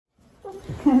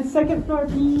Second floor,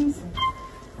 please.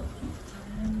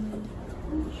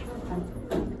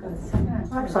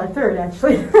 I'm sorry, third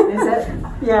actually. Is it?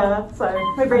 Yeah, sorry.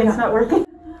 My brain's not working.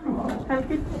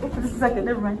 This is second,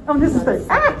 never mind. Oh, this is third.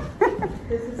 Ah!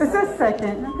 This is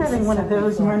second. I'm having one of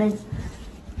those mornings.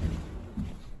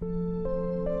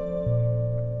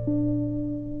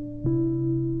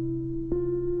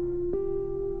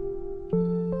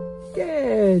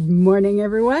 Good morning,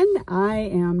 everyone. I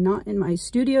am not in my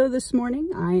studio this morning.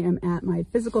 I am at my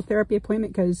physical therapy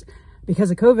appointment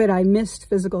because of COVID, I missed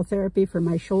physical therapy for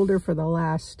my shoulder for the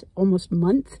last almost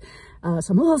month. So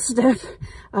I'm a little stiff,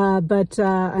 but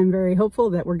I'm very hopeful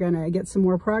that we're going to get some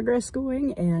more progress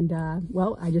going. And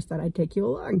well, I just thought I'd take you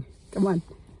along. Come on.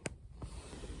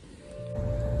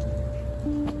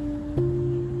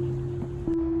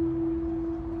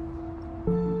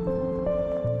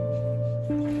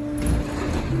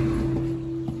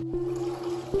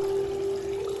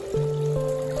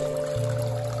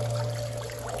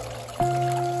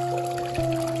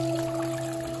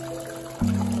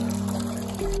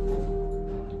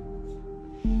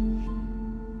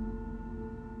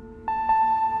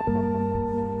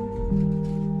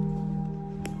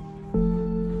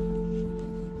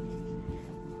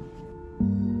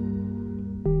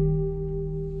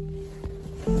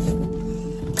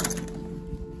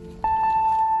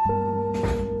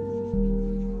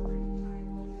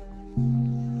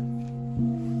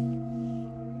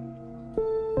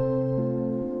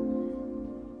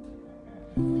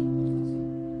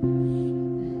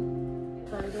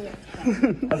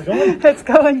 How's it going? It's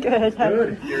going good.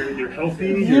 Good. You're healthy.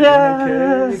 You're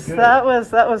Yes, doing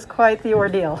okay. that was quite the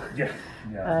ordeal.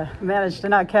 Yeah. Managed to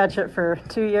not catch it for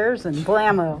 2 years and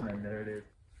blammo. And there it is.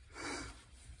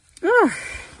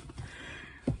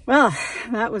 Well,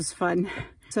 that was fun.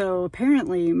 So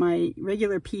apparently my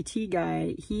regular PT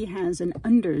guy, he has an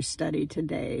understudy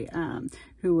today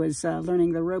who was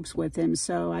learning the ropes with him.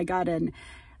 So I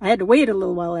had to wait a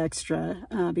little while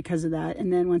extra because of that.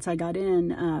 And then once I got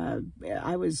in,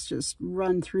 I was just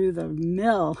run through the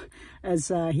mill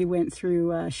as he went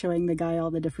through showing the guy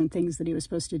all the different things that he was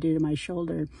supposed to do to my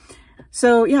shoulder.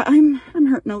 So yeah, I'm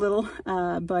hurting a little,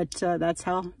 but that's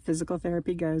how physical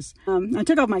therapy goes. I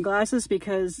took off my glasses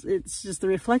because it's just the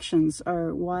reflections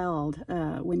are wild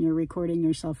when you're recording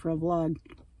yourself for a vlog.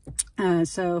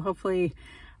 So hopefully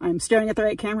I'm staring at the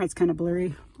right camera. It's kind of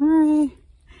blurry.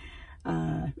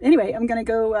 Anyway, I'm gonna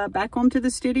go back home to the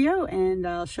studio and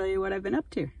I'll show you what I've been up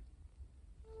to.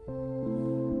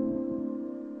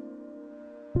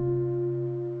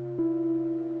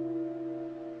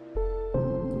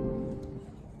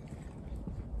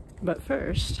 But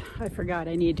first, I forgot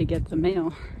I need to get the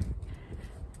mail.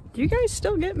 Do you guys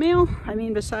still get mail? I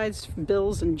mean, besides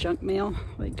bills and junk mail,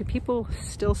 like, do people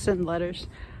still send letters?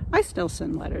 I still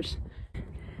send letters. It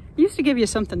used to give you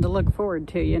something to look forward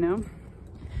to, you know?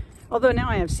 Although now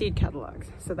I have seed catalogs,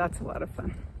 so that's a lot of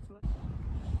fun.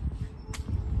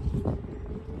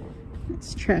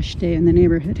 It's trash day in the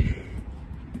neighborhood.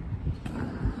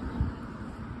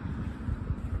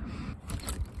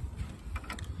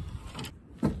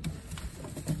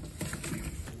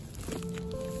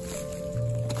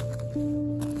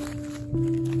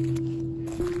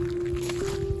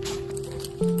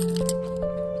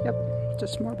 Yep,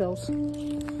 just more bills.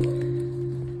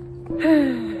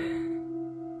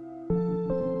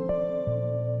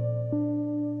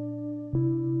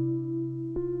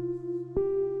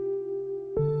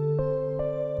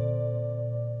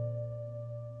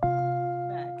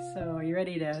 So are you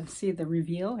ready to see the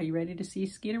reveal? Are you ready to see,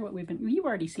 Skeeter, what you've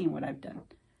already seen what I've done.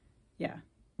 Yeah.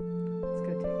 Let's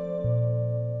go take it.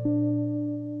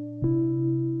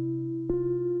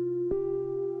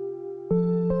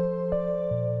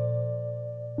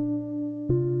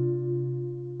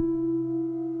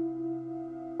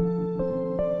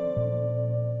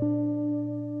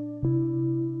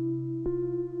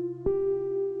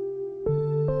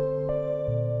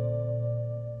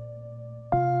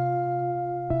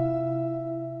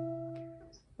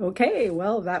 Okay,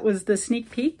 well, that was the sneak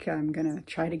peek. I'm going to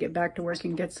try to get back to work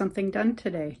and get something done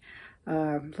today.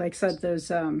 Like I said,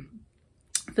 those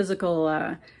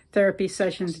physical therapy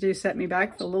sessions do set me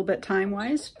back a little bit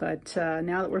time-wise, but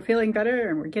now that we're feeling better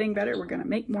and we're getting better, we're going to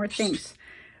make more things.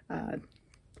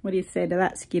 What do you say to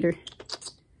that, Skeeter?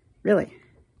 Really?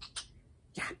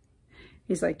 Yeah.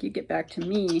 He's like, you get back to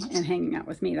me and hanging out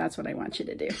with me. That's what I want you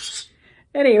to do.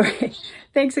 Anyway,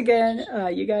 thanks again.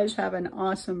 You guys have an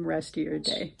awesome rest of your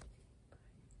day.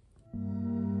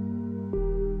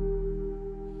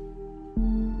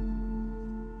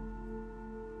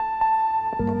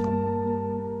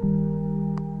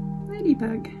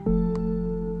 Ladybug.